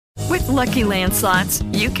Lucky Land Slots,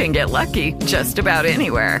 you can get lucky just about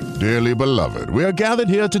anywhere. Dearly beloved, we are gathered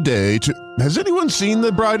here today to... Has anyone seen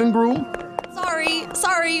the bride and groom?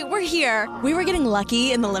 Sorry, we're here. We were getting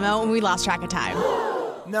lucky in the limo and we lost track of time.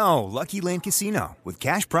 No, Lucky Land Casino, with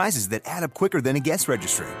cash prizes that add up quicker than a guest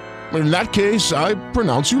registry. In that case, I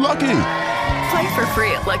pronounce you lucky. Play for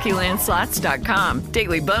free at LuckyLandSlots.com.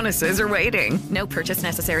 Daily bonuses are waiting. No purchase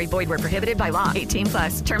necessary. Void where prohibited by law.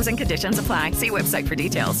 18+. Terms and conditions apply. See website for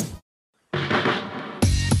details.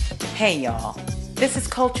 Hey, y'all. This is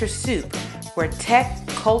Culture Soup, where tech,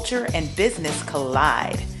 culture, and business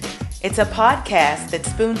collide. It's a podcast that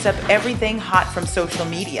spoons up everything hot from social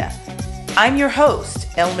media. I'm your host,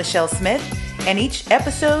 L. Michelle Smith, and each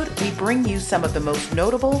episode we bring you some of the most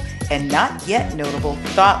notable and not yet notable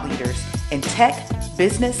thought leaders in tech,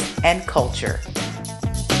 business, and culture.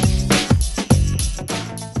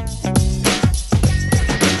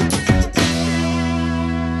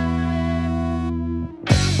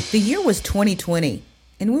 The year was 2020,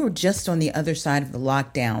 and we were just on the other side of the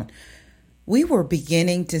lockdown. We were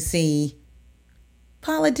beginning to see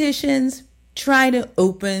politicians try to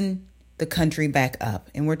open the country back up,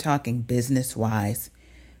 and we're talking business-wise.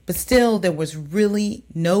 But still, there was really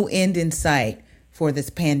no end in sight for this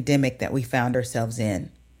pandemic that we found ourselves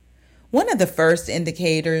in. One of the first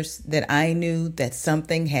indicators that I knew that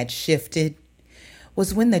something had shifted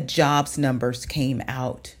was when the jobs numbers came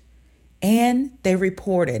out, and they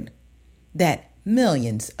reported that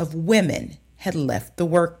millions of women had left the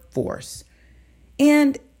workforce.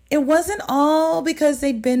 And it wasn't all because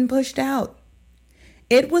they'd been pushed out.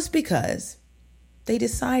 It was because they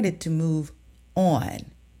decided to move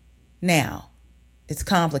on. Now, it's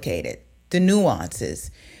complicated. The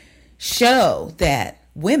nuances show that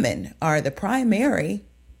women are the primary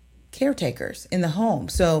caretakers in the home.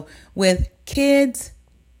 So with kids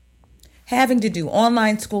having to do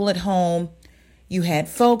online school at home, you had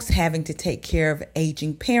folks having to take care of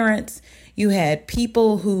aging parents. You had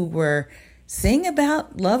people who were seeing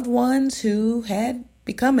about loved ones who had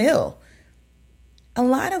become ill. A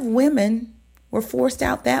lot of women were forced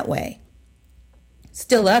out that way.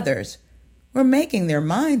 Still others were making their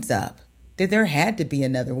minds up that there had to be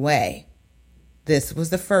another way. This was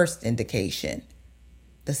the first indication.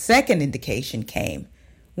 The second indication came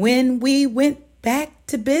when we went back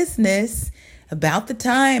to business about the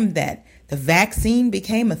time that the vaccine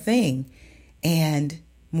became a thing and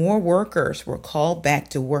more workers were called back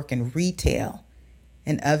to work in retail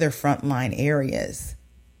and other frontline areas.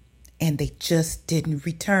 And they just didn't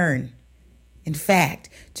return. In fact,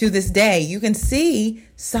 to this day, you can see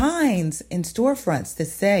signs in storefronts that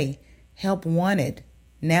say, help wanted,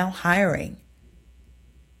 now hiring.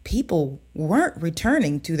 People weren't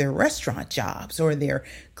returning to their restaurant jobs or their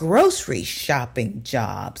grocery shopping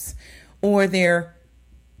jobs or their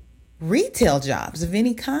retail jobs of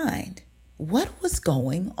any kind. What was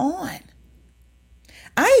going on?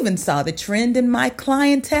 I even saw the trend in my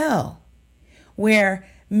clientele where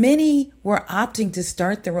many were opting to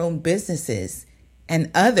start their own businesses and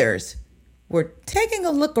others were taking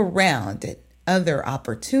a look around at other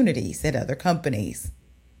opportunities at other companies.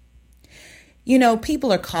 You know,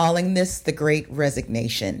 people are calling this the Great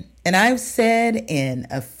Resignation. And I've said in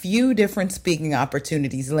a few different speaking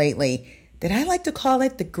opportunities lately that I like to call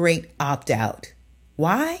it the Great Opt-out.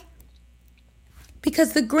 Why?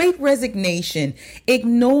 Because the Great Resignation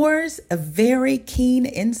ignores a very keen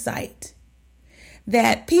insight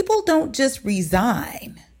that people don't just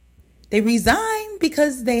resign. They resign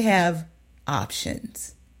because they have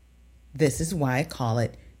options. This is why I call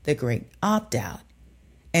it the Great Opt-out.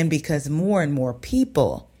 And because more and more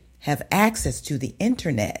people have access to the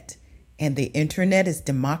internet and the internet is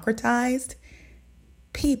democratized,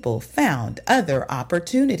 people found other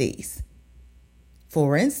opportunities.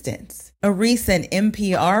 For instance, a recent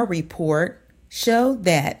NPR report showed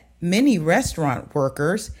that many restaurant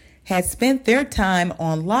workers had spent their time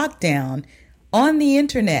on lockdown on the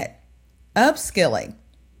internet, upskilling,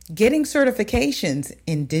 getting certifications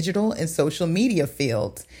in digital and social media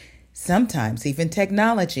fields, sometimes even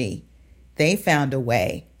technology. They found a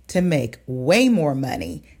way to make way more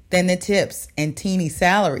money than the tips and teeny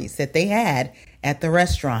salaries that they had at the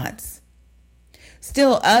restaurants.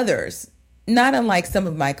 Still others, not unlike some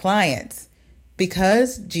of my clients,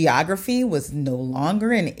 because geography was no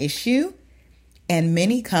longer an issue and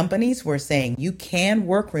many companies were saying you can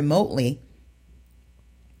work remotely,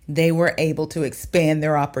 they were able to expand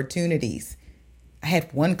their opportunities. I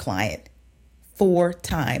had one client 4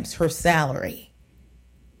 times her salary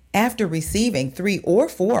after receiving 3 or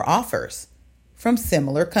 4 offers from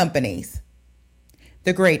similar companies.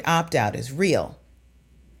 The Great Opt-out is real.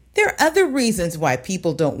 There are other reasons why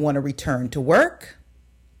people don't want to return to work.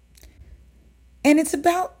 And it's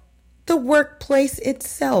about the workplace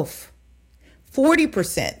itself.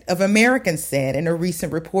 40% of Americans said in a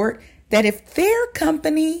recent report that if their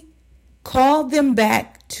company called them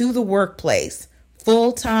back to the workplace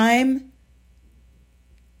full time,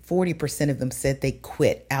 40% of them said they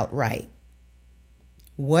quit outright.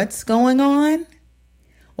 What's going on?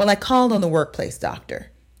 Well, I called on the workplace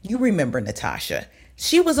doctor. You remember Natasha.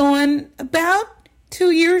 She was on about 2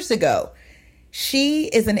 years ago. She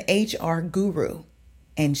is an HR guru,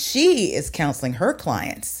 and she is counseling her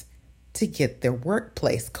clients to get their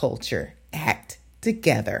workplace culture act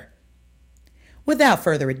together. Without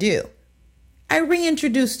further ado, I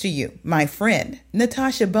reintroduce to you my friend,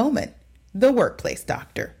 Natasha Bowman, the workplace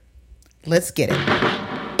doctor. Let's get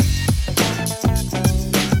it.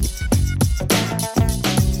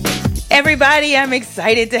 Everybody, I'm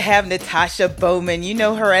excited to have Natasha Bowman. You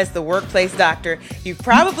know her as the workplace doctor. You've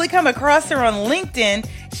probably come across her on LinkedIn.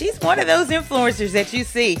 She's one of those influencers that you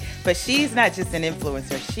see, but she's not just an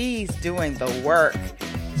influencer. She's doing the work.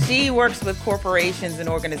 She works with corporations and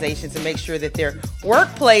organizations to make sure that their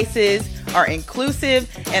workplaces are inclusive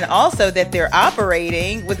and also that they're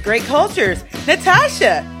operating with great cultures.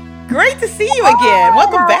 Natasha, great to see you again.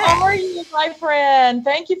 Welcome back. How are you, my friend?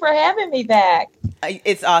 Thank you for having me back.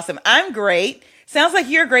 It's awesome. I'm great. Sounds like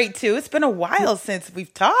you're great too. It's been a while since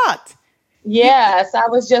we've talked. Yes, I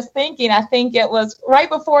was just thinking, I think it was right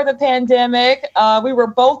before the pandemic. We were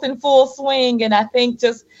both in full swing. And I think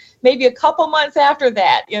just maybe a couple months after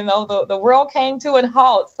that, the world came to a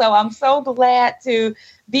halt. So I'm so glad to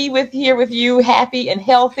be here with you, happy and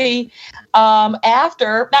healthy.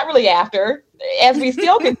 As we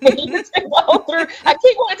still continue to go through. I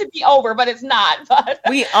keep wanting it to be over, but it's not. But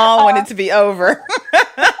we all want it to be over.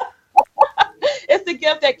 It's the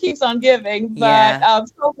gift that keeps on giving. But I'm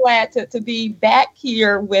so glad to be back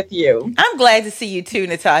here with you. I'm glad to see you too,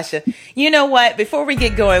 Natasha. You know what? Before we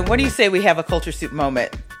get going, what do you say we have a culture soup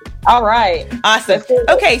moment? All right. Awesome.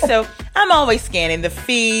 Okay, so I'm always scanning the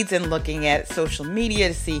feeds and looking at social media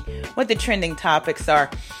to see what the trending topics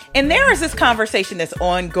are. And there is this conversation that's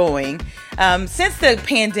ongoing since the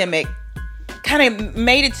pandemic kind of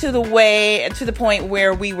made it to the point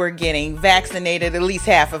where we were getting vaccinated, at least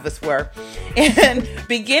half of us were, and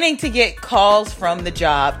beginning to get calls from the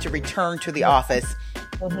job to return to the office.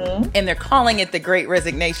 Mm-hmm. And they're calling it the Great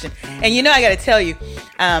Resignation. And I got to tell you,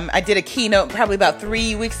 I did a keynote probably about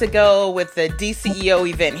 3 weeks ago with the DCEO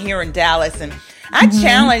event here in Dallas. And I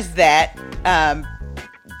challenged that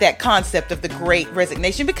concept of the Great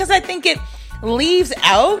Resignation because I think it leaves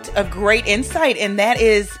out a great insight. And that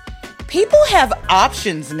is people have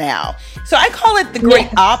options now. So I call it the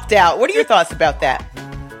Great Opt-out. What are your thoughts about that?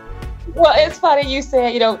 Well, it's funny you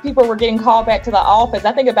said, people were getting called back to the office.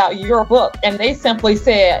 I think about your book and they simply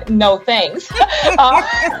said, no, thanks.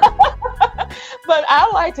 But I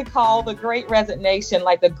like to call the Great Resignation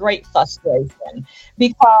like the Great Frustration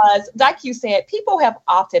because like you said, people have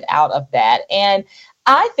opted out of that. And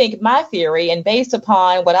I think my theory, and based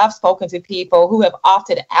upon what I've spoken to people who have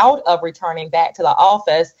opted out of returning back to the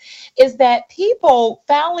office, is that people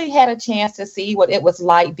finally had a chance to see what it was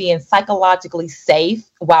like being psychologically safe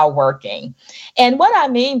while working. And what I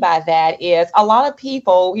mean by that is a lot of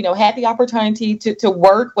people, had the opportunity to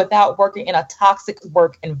work without working in a toxic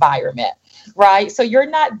work environment. Right. So you're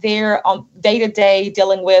not there on day to day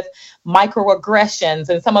dealing with microaggressions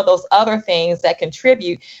and some of those other things that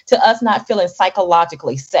contribute to us not feeling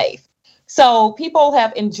psychologically safe. So people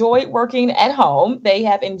have enjoyed working at home. They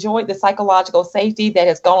have enjoyed the psychological safety that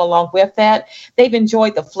has gone along with that. They've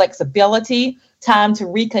enjoyed the flexibility, time to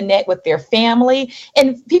reconnect with their family.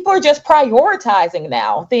 And people are just prioritizing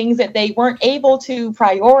now things that they weren't able to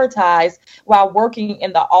prioritize while working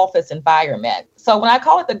in the office environment. So when I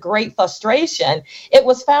call it the Great Frustration, it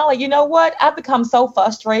was finally, you know what? I've become so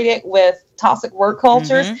frustrated with toxic work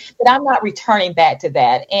cultures that I'm not returning back to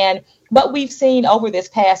that. And what we've seen over this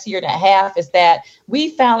past year and a half is that we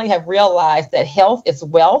finally have realized that health is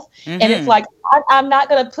wealth. And it's like, I'm not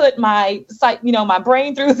going to put my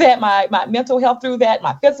brain through that, my mental health through that,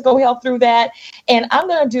 my physical health through that. And I'm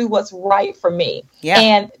going to do what's right for me.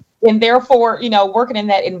 Yeah. And therefore, working in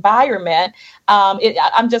that environment,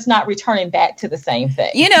 I'm just not returning back to the same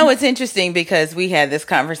thing. It's interesting because we had this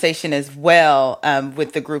conversation as well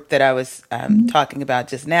with the group that I was talking about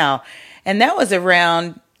just now. And that was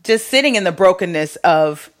around just sitting in the brokenness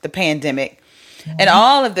of the pandemic and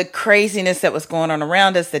all of the craziness that was going on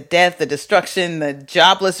around us, the death, the destruction, the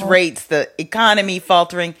jobless rates, the economy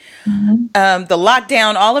faltering, the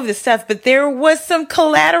lockdown, all of this stuff. But there was some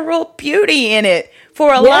collateral beauty in it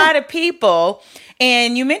for a lot of people.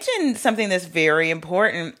 And you mentioned something that's very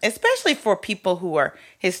important, especially for people who are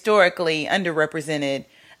historically underrepresented,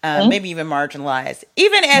 maybe even marginalized.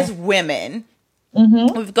 Even as women,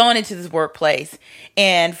 we've gone into this workplace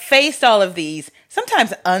and faced all of these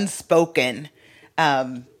sometimes unspoken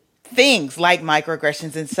things like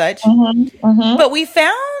microaggressions and such. But we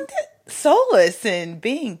found solace in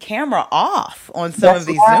being camera off on some of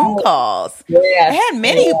these Zoom calls. I had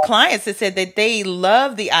many clients that said that they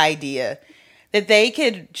love the idea that they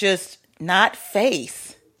could just not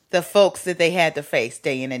face the folks that they had to face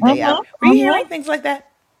day in and day out. Were you hearing things like that?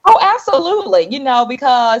 Oh, absolutely.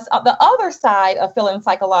 Because the other side of feeling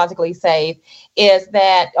psychologically safe is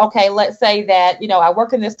that, okay, let's say that, I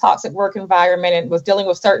work in this toxic work environment and was dealing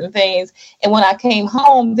with certain things. And when I came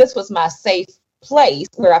home, this was my safe place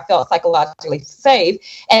where I felt psychologically safe.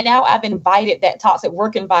 And now I've invited that toxic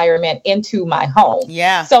work environment into my home.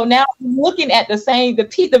 Yeah. So now I'm looking at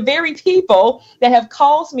the very people that have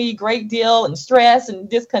caused me a great deal and stress and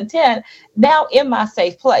discontent now in my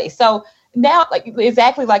safe place. So now,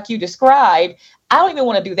 exactly like you described, I don't even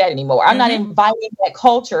want to do that anymore. I'm not inviting that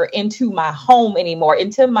culture into my home anymore,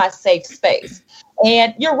 into my safe space.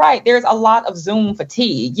 And you're right. There's a lot of Zoom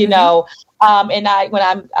fatigue, when I'm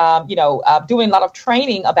doing a lot of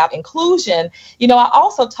training about inclusion, I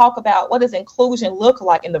also talk about what does inclusion look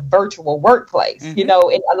like in the virtual workplace. And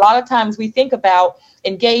a lot of times we think about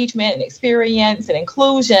engagement and experience and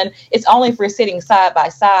inclusion. It's only if we're sitting side by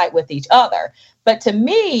side with each other. But to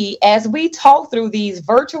me, as we talk through these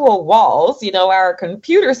virtual walls, our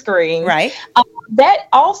computer screens, right, that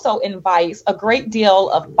also invites a great deal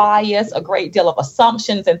of bias, a great deal of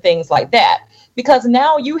assumptions and things like that. Because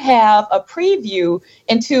now you have a preview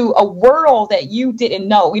into a world that you didn't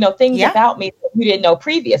know, things about me that you didn't know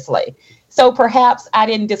previously. So perhaps I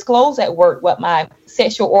didn't disclose at work what my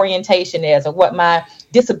sexual orientation is or what my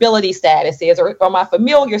disability status is or my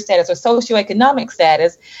familial status or socioeconomic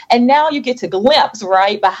status. And now you get to glimpse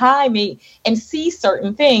right behind me and see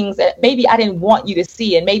certain things that maybe I didn't want you to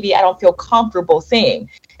see and maybe I don't feel comfortable seeing.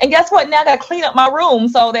 And guess what? Now I got to clean up my room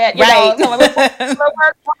so that,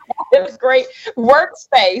 it's great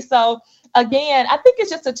workspace. So again, I think it's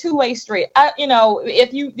just a two-way street.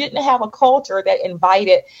 If you didn't have a culture that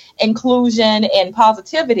invited inclusion and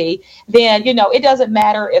positivity, then, it doesn't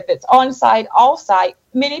matter if it's on-site, off-site.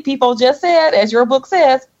 Many people just said, as your book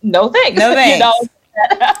says, no thanks. No thanks.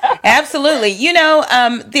 Absolutely.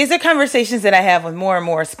 These are conversations that I have with more and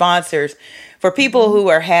more sponsors for people who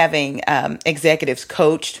are having executives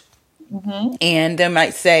coached. And they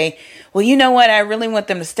might say, well, you know what? I really want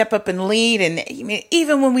them to step up and lead. And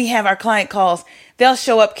even when we have our client calls, they'll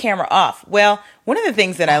show up camera off. Well, one of the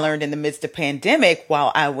things that I learned in the midst of pandemic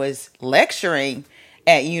while I was lecturing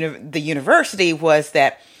at the university was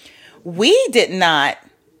that we did not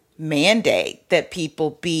mandate that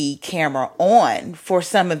people be camera on for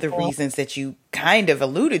some of the reasons that you kind of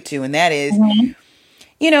alluded to. And that is,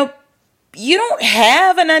 you don't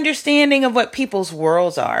have an understanding of what people's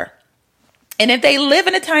worlds are. And if they live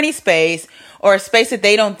in a tiny space or a space that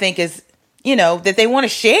they don't think is, that they want to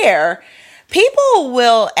share, people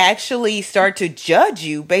will actually start to judge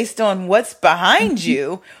you based on what's behind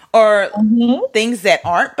you or things that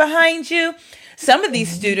aren't behind you. Some of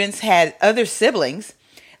these students had other siblings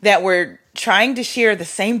that were trying to share the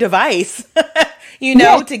same device,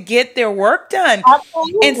 to get their work done.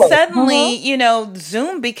 Absolutely. And suddenly,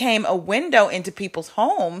 Zoom became a window into people's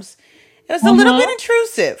homes. It was a little bit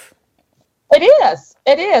intrusive.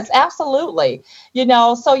 It is. Absolutely.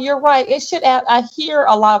 So you're right. I hear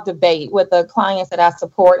a lot of debate with the clients that I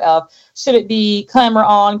support of, should it be camera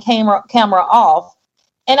on, camera off?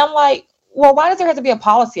 And I'm like, well, why does there have to be a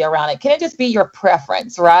policy around it? Can it just be your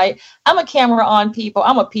preference, right? I'm a camera on people.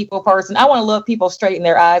 I'm a people person. I want to look people straight in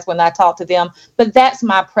their eyes when I talk to them. But that's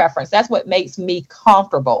my preference. That's what makes me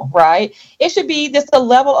comfortable, right? It should be just a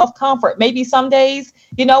level of comfort. Maybe some days,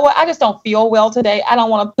 I just don't feel well today. I don't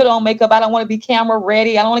want to put on makeup. I don't want to be camera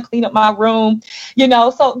ready. I don't want to clean up my room,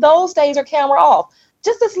 so those days are camera off.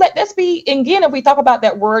 Just let this be, again, if we talk about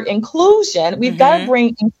that word inclusion, we've got to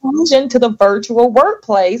bring inclusion to the virtual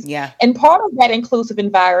workplace. Yeah. And part of that inclusive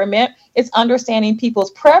environment is understanding people's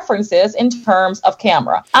preferences in terms of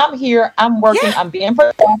camera. I'm here, I'm working, I'm being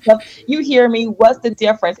productive. You hear me. What's the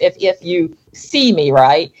difference if you see me,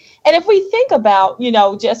 right? And if we think about,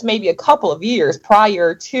 just maybe a couple of years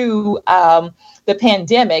prior to the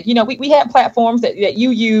pandemic, we had platforms that you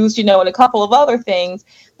used, and a couple of other things,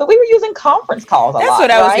 but we were using conference calls a lot. That's what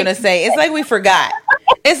I was going to say. It's like we forgot.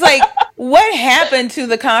 It's like, what happened to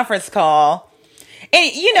the conference call?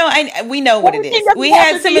 And, we know what it is. We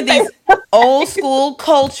had some of these old school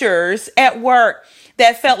cultures at work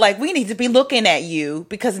that felt like we need to be looking at you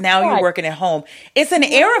because now you're working at home. It's an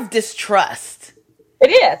air of distrust. It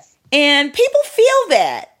is. And people feel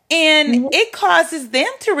that. And it causes them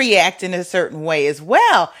to react in a certain way as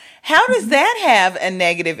well. How does that have a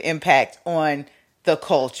negative impact on the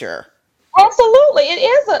culture? Absolutely.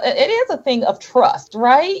 It is a thing of trust,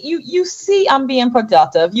 right? You see I'm being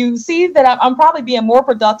productive. You see that I'm probably being more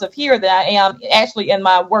productive here than I am actually in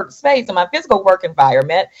my workspace, in my physical work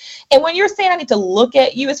environment. And when you're saying I need to look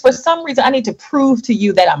at you, it's for some reason I need to prove to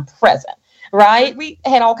you that I'm present. Right? We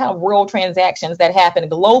had all kind of world transactions that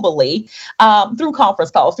happened globally through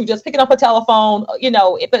conference calls, through just picking up a telephone,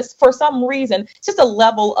 but for some reason, it's just a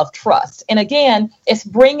level of trust. And again, it's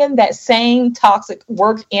bringing that same toxic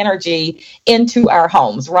work energy into our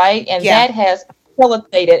homes, right? And that has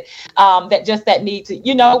facilitated that need to,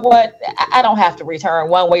 I don't have to return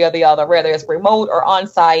one way or the other, whether it's remote or on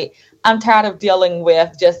site. I'm tired of dealing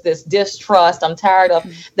with just this distrust. I'm tired of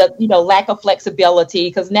the, lack of flexibility,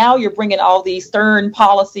 because now you're bringing all these stern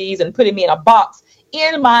policies and putting me in a box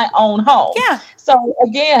in my own home. Yeah. So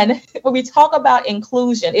again, when we talk about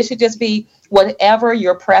inclusion, it should just be whatever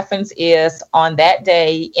your preference is on that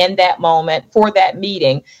day, in that moment, for that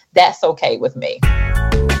meeting. That's okay with me.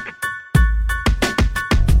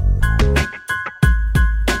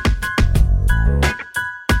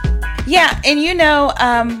 Yeah.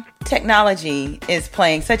 And technology is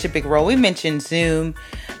playing such a big role. We mentioned Zoom.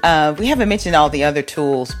 We haven't mentioned all the other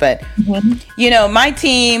tools, but, my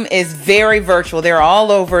team is very virtual. They're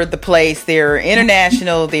all over the place. They're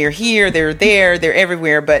international. They're here. They're there. They're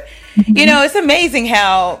everywhere. But, it's amazing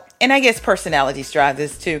how, and I guess personalities drive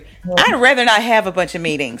this too. I'd rather not have a bunch of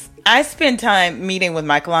meetings. I spend time meeting with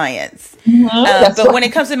my clients. But when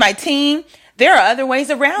it comes to my team, there are other ways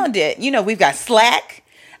around it. We've got Slack.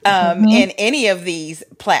 And any of these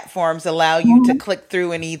platforms allow you to click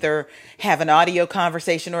through and either have an audio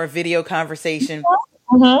conversation or a video conversation.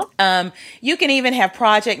 You can even have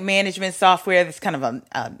project management software that's kind of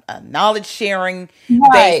a knowledge sharing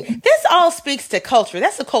base. This all speaks to culture.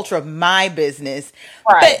 That's the culture of my business.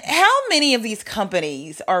 But how many of these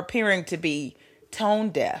companies are appearing to be tone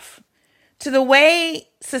deaf to the way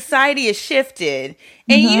society has shifted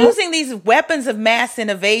and using these weapons of mass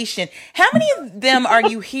innovation? How many of them are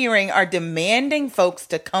you hearing are demanding folks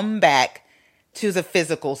to come back to the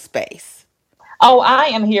physical space? Oh, I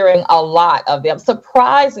am hearing a lot of them.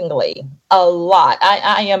 Surprisingly, a lot.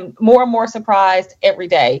 I am more and more surprised every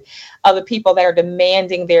day of the people that are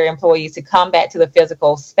demanding their employees to come back to the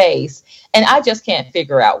physical space. And I just can't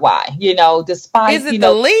figure out why, despite... Is it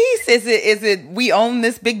the lease? Is it we own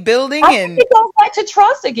this big building? I think it goes back to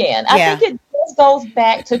trust again. I think it just goes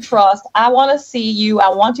back to trust. I want to see you. I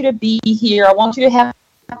want you to be here. I want you to have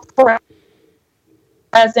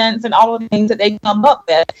presence and all of the things that they come up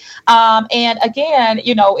with. And again,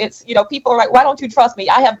 it's, people are like, why don't you trust me?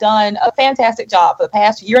 I have done a fantastic job for the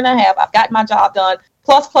past year and a half. I've gotten my job done,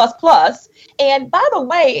 plus. And by the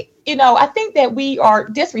way, I think that we are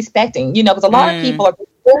disrespecting, because a lot of people are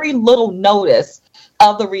very little notice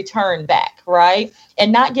of the return back, right?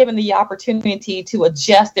 And not given the opportunity to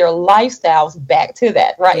adjust their lifestyles back to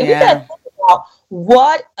that, right? And we got to think about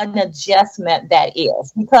what an adjustment that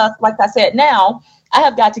is. Because like I said, now I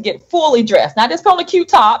have got to get fully dressed, not just on a cute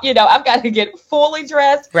top, I've got to get fully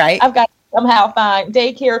dressed. Right. I've got to somehow find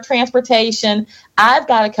daycare, transportation. I've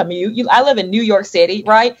got to commute. I live in New York City,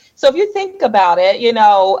 right? So if you think about it,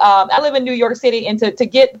 I live in New York City, and to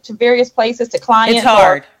get to various places, to clients. It's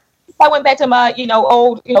hard. If I went back to my,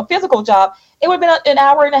 old, physical job, it would have been an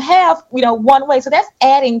hour and a half, one way. So that's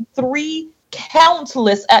adding 3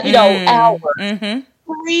 countless, hours,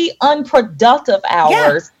 3 unproductive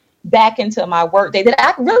hours back into my work day that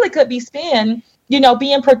I really could be spending,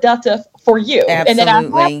 being productive for you. Absolutely. And then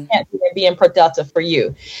I have being productive for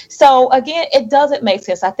you. So again, it doesn't make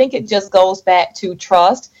sense. I think it just goes back to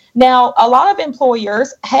trust. Now, a lot of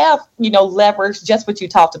employers have, leveraged just what you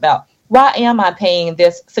talked about. Why am I paying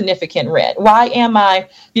this significant rent? Why am I,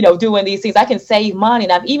 doing these things? I can save money.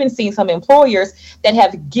 And I've even seen some employers that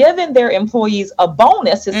have given their employees a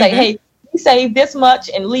bonus to say, hey, we save this much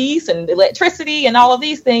in lease and electricity and all of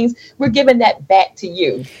these things. We're giving that back to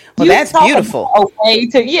you. Well, that's beautiful.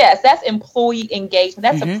 That's employee engagement.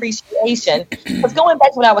 That's appreciation. Because going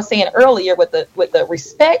back to what I was saying earlier with the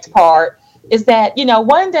respect part is that,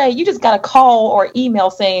 one day you just got a call or email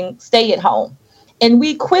saying, stay at home. And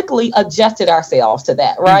we quickly adjusted ourselves to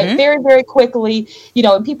that, right? Very, very quickly,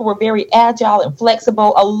 and people were very agile and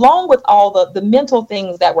flexible, along with all the mental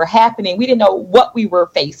things that were happening. We didn't know what we were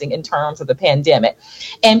facing in terms of the pandemic.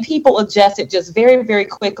 And people adjusted just very, very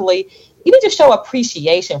quickly. you need to show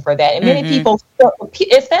appreciation for that. And many people,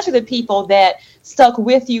 especially the people that stuck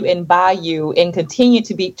with you and by you and continue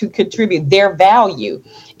to contribute their value.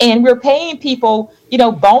 And we're paying people,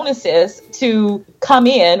 bonuses to come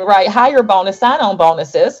in, right? Higher bonus, sign-on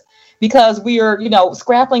bonuses, because we are,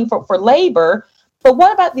 scrapping for labor. But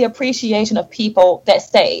what about the appreciation of people that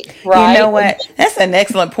stayed, right? You know what? That's an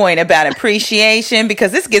excellent point about appreciation,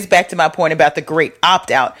 because this gets back to my point about the great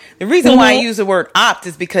opt-out. The reason why I use the word opt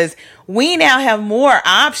is because we now have more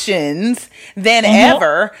options than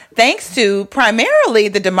ever, thanks to primarily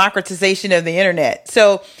the democratization of the internet.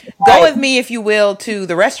 So go with me, if you will, to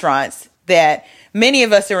the restaurants that many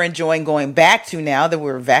of us are enjoying going back to now that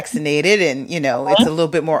we're vaccinated and, it's a little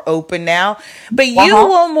bit more open now. But you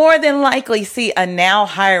will more than likely see a now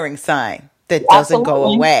hiring sign that doesn't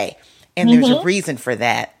go away. And there's a reason for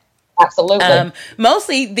that. Absolutely.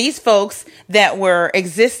 Mostly these folks that were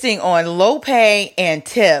existing on low pay and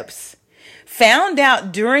tips found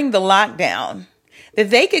out during the lockdown that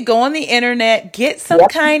they could go on the internet, get some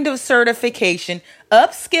kind of certification,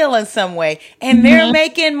 upskill in some way, and they're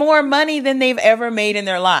making more money than they've ever made in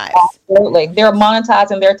their lives. Absolutely. They're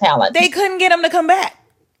monetizing their talent. They couldn't get them to come back.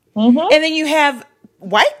 And then you have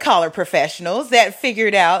white collar professionals that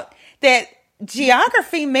figured out that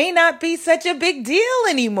geography may not be such a big deal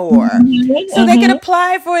anymore. So they could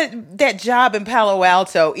apply for that job in Palo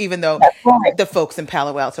Alto, even though the folks in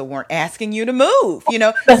Palo Alto weren't asking you to move.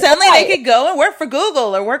 Suddenly they could go and work for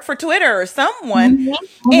Google or work for Twitter or someone,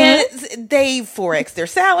 and they 4x their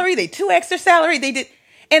salary, they 2x their salary, they did.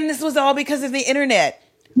 And this was all because of the internet.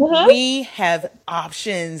 We have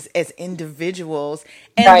options as individuals,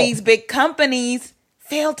 and these big companies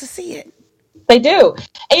fail to see it. They do.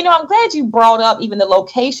 And, I'm glad you brought up even the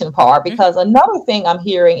location part, because another thing I'm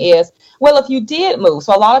hearing is, well, if you did move,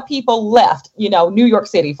 so a lot of people left, New York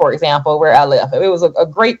City, for example, where I live. It was a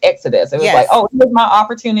great exodus. It was like, oh, here's my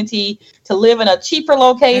opportunity to live in a cheaper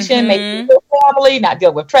location, make a family, not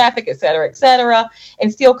deal with traffic, et cetera,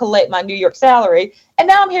 and still collect my New York salary. And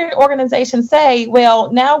now I'm hearing organizations say, well,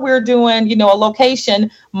 now we're doing, a location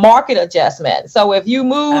market adjustment. So if you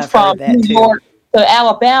move from New York to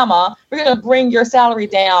Alabama, we're going to bring your salary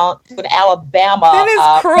down to an Alabama. That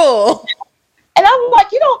is cruel. And I'm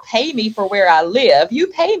like, you don't pay me for where I live. You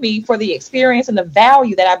pay me for the experience and the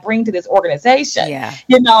value that I bring to this organization.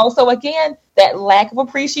 So again, that lack of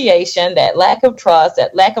appreciation, that lack of trust,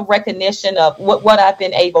 that lack of recognition of what I've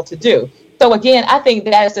been able to do. So again, I think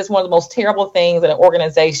that is just one of the most terrible things that an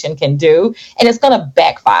organization can do. And it's going to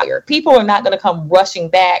backfire. People are not going to come rushing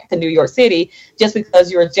back to New York City just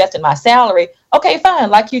because you're adjusting my salary. Okay, fine.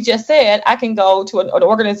 Like you just said, I can go to an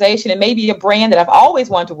organization and maybe a brand that I've always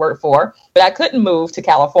wanted to work for, but I couldn't move to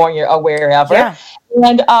California or wherever.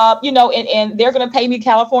 And, and they're going to pay me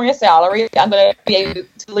California salary. I'm going to be able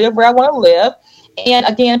to live where I want to live. And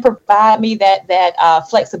again, provide me that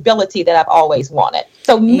flexibility that I've always wanted.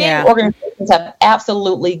 So many organizations have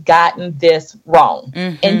absolutely gotten this wrong.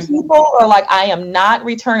 And people are like, I am not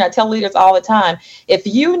returning. I tell leaders all the time, if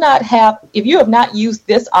you have not used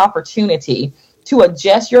this opportunity to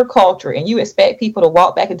adjust your culture and you expect people to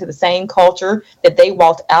walk back into the same culture that they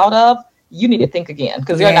walked out of, you need to think again,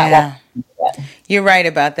 because they're not walking into that. You're right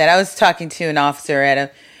about that. I was talking to an officer at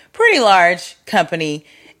a pretty large company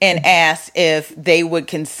and asked if they would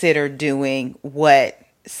consider doing what,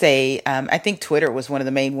 say, I think Twitter was one of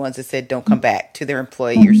the main ones that said, don't come back to their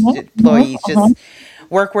employees. Just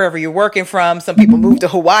work wherever you're working from. Some people moved to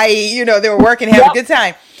Hawaii, they were working, having a good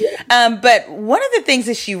time. But one of the things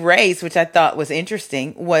that she raised, which I thought was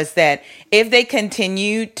interesting, was that if they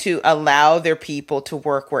continue to allow their people to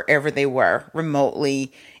work wherever they were,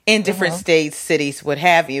 remotely, in different states, cities, what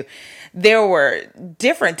have you, there were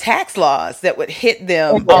different tax laws that would hit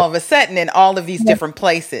them all of a sudden in all of these different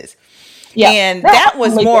places. And that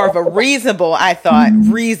was more of a reasonable, I thought,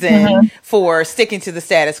 reason for sticking to the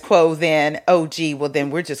status quo than, then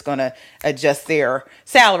we're just going to adjust their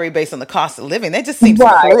salary based on the cost of living. That just seems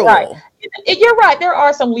cruel. You're right. There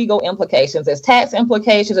are some legal implications. There's tax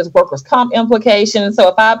implications. There's workers' comp implications. So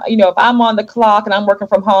if I'm on the clock and I'm working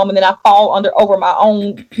from home and then I fall over my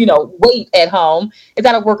own, weight at home, is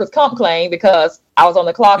that a workers' comp claim because I was on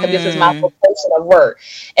the clock and this is my profession of work?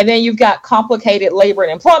 And then you've got complicated labor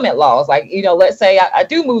and employment laws. Like, let's say I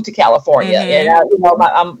do move to California and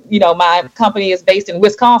my company is based in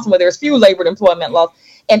Wisconsin where there's few labor and employment laws,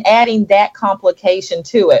 and adding that complication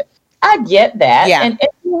to it. I get that. And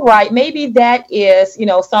you're right. Maybe that is,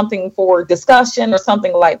 something for discussion or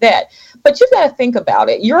something like that. But you got to think about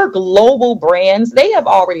it. Your global brands, they have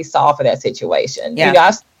already solved for that situation.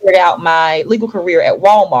 I started out my legal career at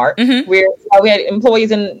Walmart, where we had employees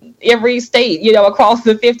in every state, across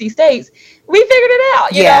the 50 states. We figured it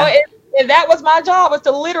out, you know, and that was my job, was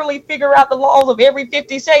to literally figure out the laws of every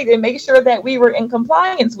 50 states and make sure that we were in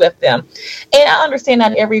compliance with them. And I understand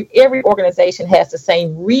that every organization has the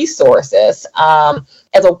same resources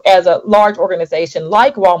as a large organization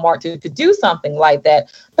like Walmart to do something like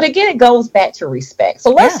that. But again, it goes back to respect. So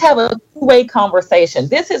let's have a two-way conversation.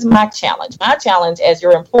 This is my challenge. My challenge as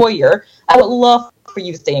your employer, I would love for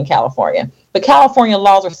you to stay in California. But California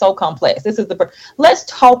laws are so complex. Let's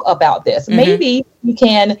talk about this. Mm-hmm. Maybe you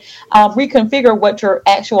can reconfigure what your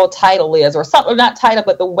actual title is, or something, not title,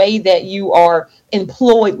 but the way that you are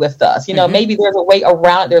employed with us. Maybe there's a way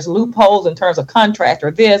around it. There's loopholes in terms of contract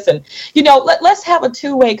or this. And, let's have a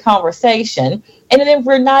two-way conversation. And then if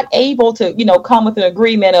we're not able to, come with an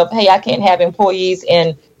agreement of, hey, I can't have employees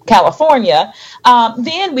in California,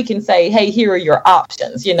 then we can say, hey, here are your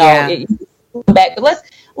options, back. But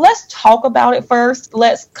let's talk about it first.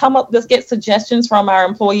 Let's get suggestions from our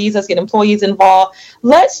employees. Let's get employees involved.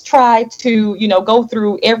 Let's try to, go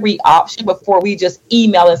through every option before we just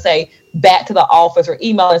email and say back to the office, or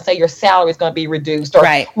email and say your salary is going to be reduced, or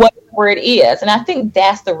whatever it is. And I think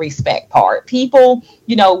that's the respect part. People,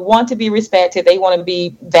 want to be respected. They want to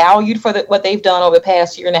be valued for what they've done over the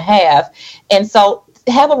past year and a half. And so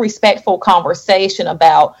have a respectful conversation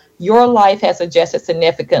about your life has adjusted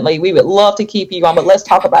significantly. We would love to keep you on, but let's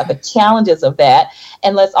talk about the challenges of that.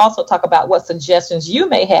 And let's also talk about what suggestions you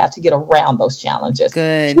may have to get around those challenges.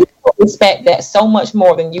 Good. People respect that so much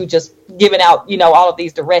more than you just giving out, all of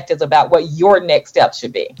these directives about what your next step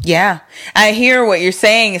should be. Yeah. I hear what you're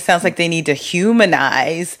saying. It sounds like they need to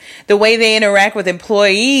humanize the way they interact with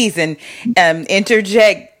employees and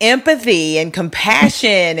interject empathy and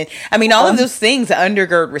compassion. And all of those things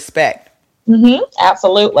undergird respect. Mm-hmm.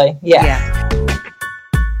 Absolutely. Yeah.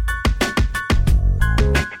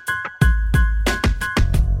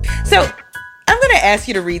 So I'm going to ask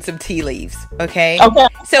you to read some tea leaves. Okay.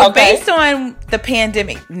 So based on the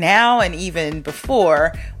pandemic now and even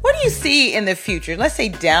before, what do you see in the future? Let's say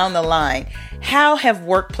down the line, how have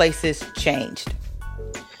workplaces changed?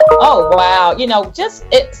 Oh, wow.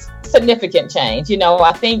 It's significant change.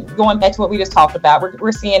 I think going back to what we just talked about,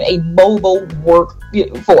 we're seeing a mobile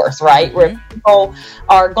workforce, right? Mm-hmm. Where people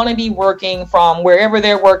are going to be working from wherever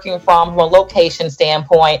they're working from a location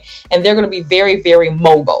standpoint, and they're going to be very, very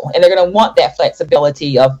mobile, and they're going to want that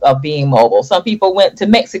flexibility of being mobile. Some people went to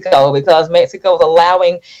Mexico because Mexico is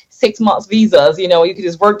allowing 6 months visas. You could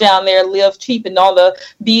just work down there, live cheap and on the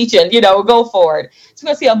beach, and go for it. So we're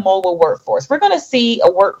going to see a mobile workforce. We're going to see a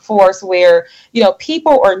workforce where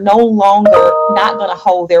people are no longer not going to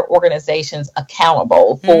hold their organizations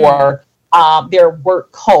accountable for their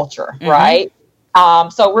work culture, right?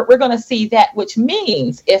 So we're going to see that, which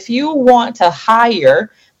means if you want to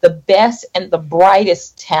hire the best and the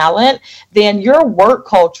brightest talent, then your work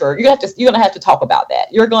culture, you're going to have to talk about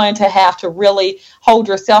that. You're going to have to really hold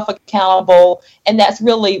yourself accountable. And that's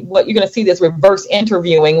really what you're going to see, this reverse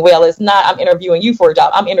interviewing. Well, it's not, I'm interviewing you for a job.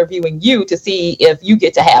 I'm interviewing you to see if you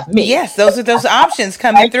get to have me. Yes, those are those options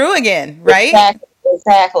coming through again, right?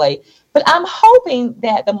 Exactly. But I'm hoping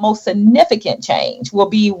that the most significant change will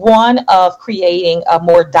be one of creating a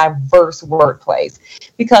more diverse workplace.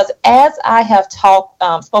 Because as I have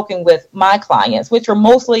spoken with my clients, which are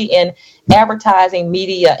mostly in advertising,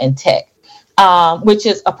 media, and tech, which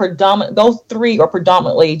is those three are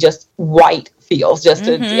predominantly just white fields, just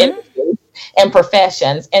industries and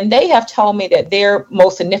professions. And they have told me that their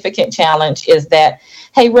most significant challenge is that,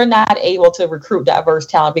 hey, we're not able to recruit diverse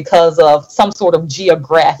talent because of some sort of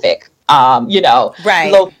geographic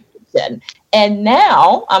location. And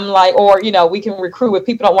now I'm like, we can recruit if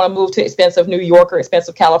people don't want to move to expensive New York or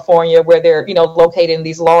expensive California, where they're, located in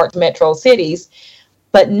these large metro cities.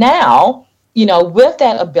 But now, with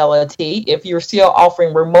that ability, if you're still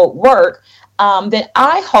offering remote work, then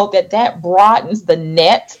I hope that broadens the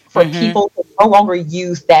net for people to no longer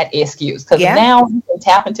use that excuse. Because now you can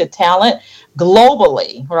tap into talent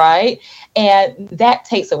globally, right? And that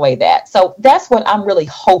takes away that. So that's what I'm really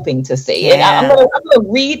hoping to see. Yeah. And I'm going to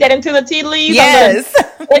read that into the tea leaves. Yes.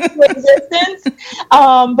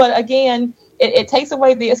 But again, it takes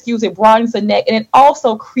away the excuse, it broadens the net, and it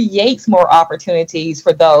also creates more opportunities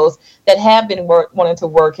for those that have been wanting to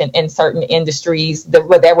work in certain industries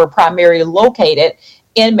that were primarily located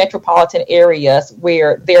in metropolitan areas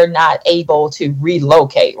where they're not able to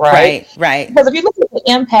relocate, right? Right. Because if you look at the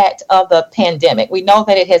impact of the pandemic, we know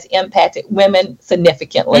that it has impacted women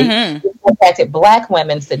significantly. It's impacted Black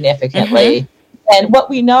women significantly. And what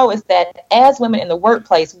we know is that as women in the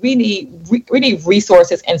workplace, we need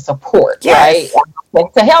resources and support, right?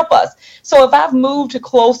 to help us. So if I've moved to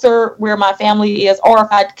closer where my family is, or if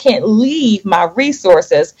I can't leave my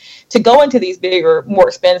resources to go into these bigger, more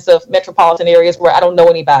expensive metropolitan areas where I don't know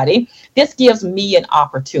anybody, this gives me an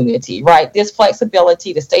opportunity, right? This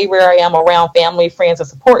flexibility to stay where I am around family, friends, and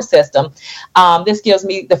support system. This gives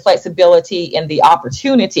me the flexibility and the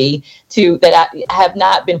opportunity that I have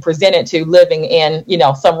not been presented to living in,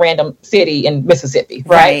 some random city in Mississippi,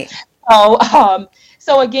 right?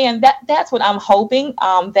 So again, that's what I'm hoping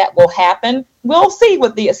that will happen. We'll see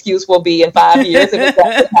what the excuse will be in 5 years if it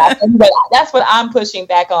doesn't happen, but that's what I'm pushing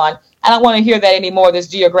back on. I don't want to hear that anymore, this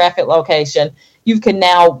geographic location. You can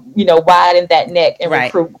now, widen that neck and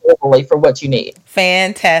recruit globally for what you need.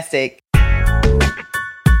 Fantastic.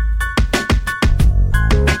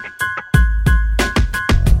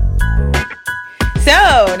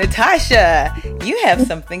 So, Natasha, you have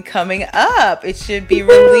something coming up. It should be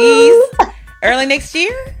released early next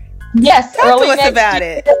year? Yes. Talk to us about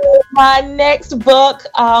it. My next book,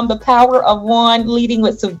 The Power of One, Leading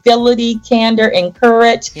with Civility, Candor, and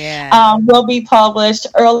Courage, will be published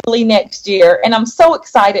early next year. And I'm so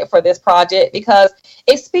excited for this project because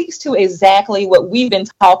it speaks to exactly what we've been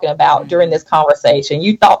talking about during this conversation.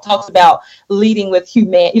 You talks about leading with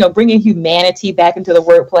bringing humanity back into the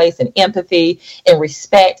workplace and empathy and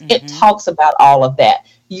respect. It talks about all of that.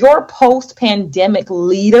 Your post-pandemic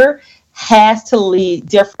leader has to lead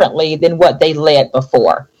differently than what they led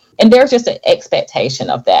before. And there's just an expectation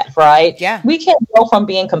of that, right? Yeah. We can't go from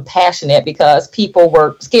being compassionate because people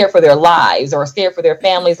were scared for their lives or scared for their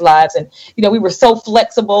families' lives. And, we were so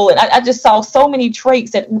flexible. And I just saw so many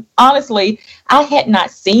traits that, honestly, I had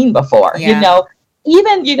not seen before,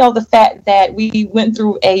 Even, the fact that we went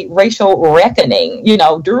through a racial reckoning,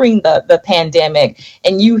 during the pandemic,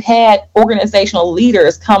 and you had organizational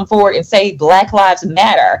leaders come forward and say Black Lives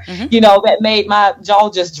Matter, that made my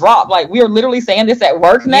jaw just drop. Like, we are literally saying this at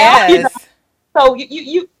work now. Yes. So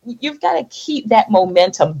you've got to keep that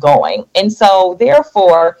momentum going. And so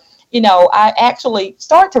therefore, I actually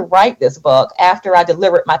started to write this book after I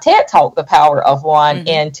delivered my TED Talk, The Power of One,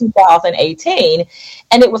 in 2018,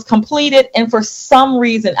 and it was completed. And for some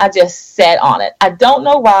reason, I just sat on it. I don't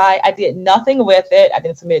know why. I did nothing with it. I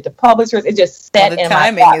didn't submit it to publishers. It just sat in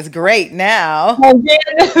my timing is great now. And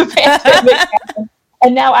then the pandemic happened.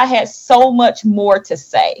 And now I had so much more to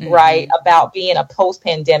say, right, about being a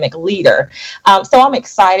post-pandemic leader. So I'm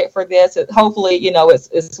excited for this. Hopefully,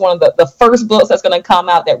 it's one of the first books that's going to come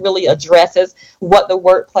out that really addresses what the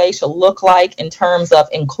workplace should look like in terms of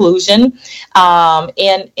inclusion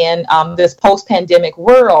in this post-pandemic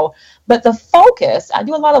world. But the focus, I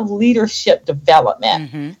do a lot of leadership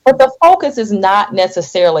development, but the focus is not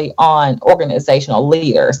necessarily on organizational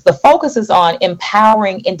leaders. The focus is on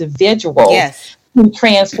empowering individuals to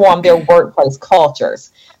transform their workplace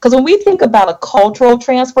cultures. Because when we think about a cultural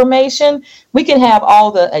transformation, we can have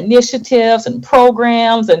all the initiatives and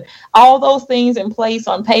programs and all those things in place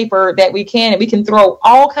on paper that we can throw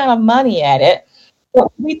all kind of money at it.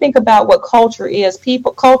 But when we think about what culture is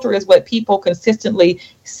is what people consistently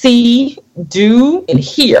see, do, and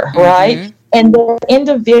hear, right? And their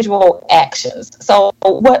individual actions. So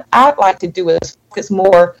what I'd like to do is focus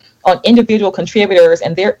more on individual contributors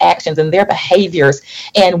and their actions and their behaviors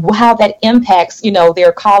and how that impacts,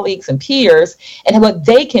 their colleagues and peers, and what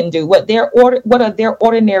they can do, what are their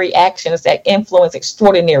ordinary actions that influence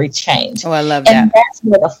extraordinary change. Oh, I love that. And that's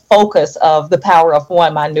where the focus of The Power of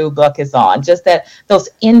One, my new book, is on, just those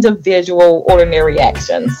individual ordinary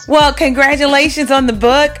actions. Well, congratulations on the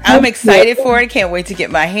book. I'm excited for it. Can't wait to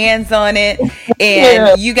get my hands on it.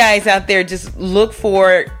 And you guys out there, just look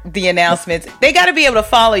for the announcements. They got to be able to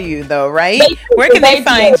follow you, though, right? Where can they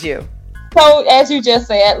find you? So, as you just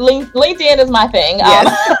said, LinkedIn is my thing.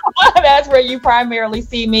 Yes. That's where you primarily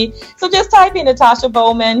see me. So just type in Natasha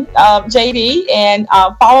Bowman, JD, and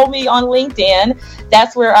follow me on LinkedIn.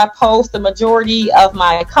 That's where I post the majority of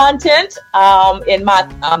my content in my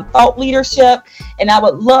thought leadership. And I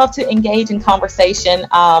would love to engage in conversation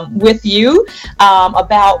with you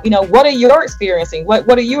about, what are you experiencing? What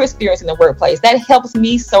are you experiencing in the workplace? That helps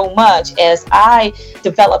me so much as I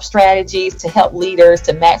develop strategies to help leaders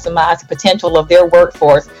to maximize the potential of their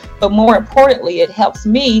workforce. But more importantly, it helps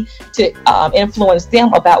me to influence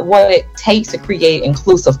them about what it takes to create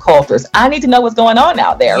inclusive cultures. I need to know what's going on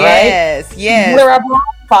out there, right? Yes. Where are blind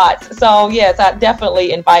spots? So yes, I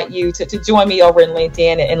definitely invite you to join me over in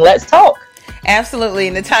LinkedIn and let's talk. Absolutely.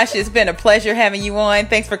 Natasha, it's been a pleasure having you on.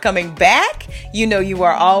 Thanks for coming back. You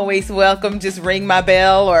are always welcome. Just ring my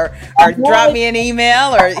bell or drop me an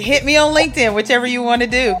email or hit me on LinkedIn, whichever you want to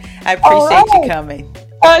do. I appreciate you coming.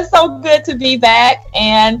 It's so good to be back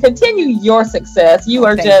and continue your success. You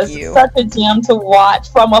are such a gem to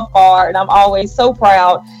watch from afar, and I'm always so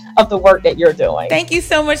proud of the work that you're doing. Thank you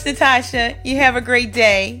so much, Natasha. You have a great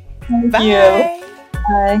day. Thank Bye. you.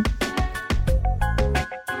 Bye.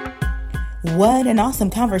 What an awesome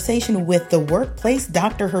conversation with the workplace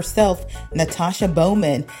doctor herself, Natasha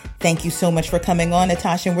Bowman. Thank you so much for coming on,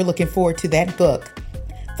 Natasha, and we're looking forward to that book.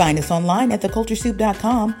 Find us online at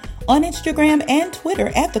theculturesoup.com, on Instagram and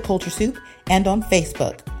Twitter at The Culture Soup, and on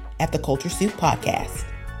Facebook at The Culture Soup Podcast.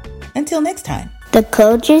 Until next time. The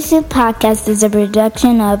Culture Soup Podcast is a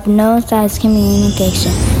production of nuances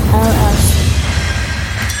Communication, LLC.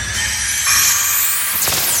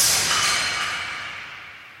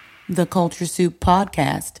 The Culture Soup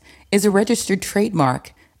Podcast is a registered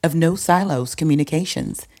trademark of No Silos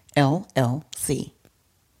Communications, LLC.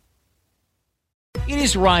 It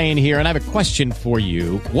is Ryan here, and I have a question for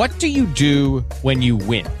you. What do you do when you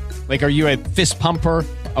win? Like, are you a fist pumper,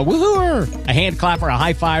 a woohooer, a hand clapper, a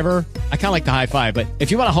high fiver? I kind of like the high five, but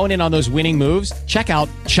if you want to hone in on those winning moves, check out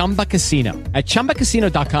Chumba Casino. At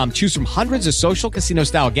ChumbaCasino.com, choose from hundreds of social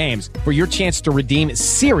casino-style games for your chance to redeem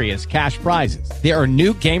serious cash prizes. There are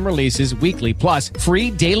new game releases weekly, plus free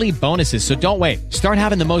daily bonuses. So don't wait. Start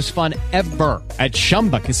having the most fun ever at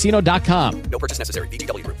ChumbaCasino.com. No purchase necessary.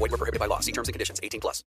 VGW Group. Void where prohibited by law. See terms and conditions. 18+.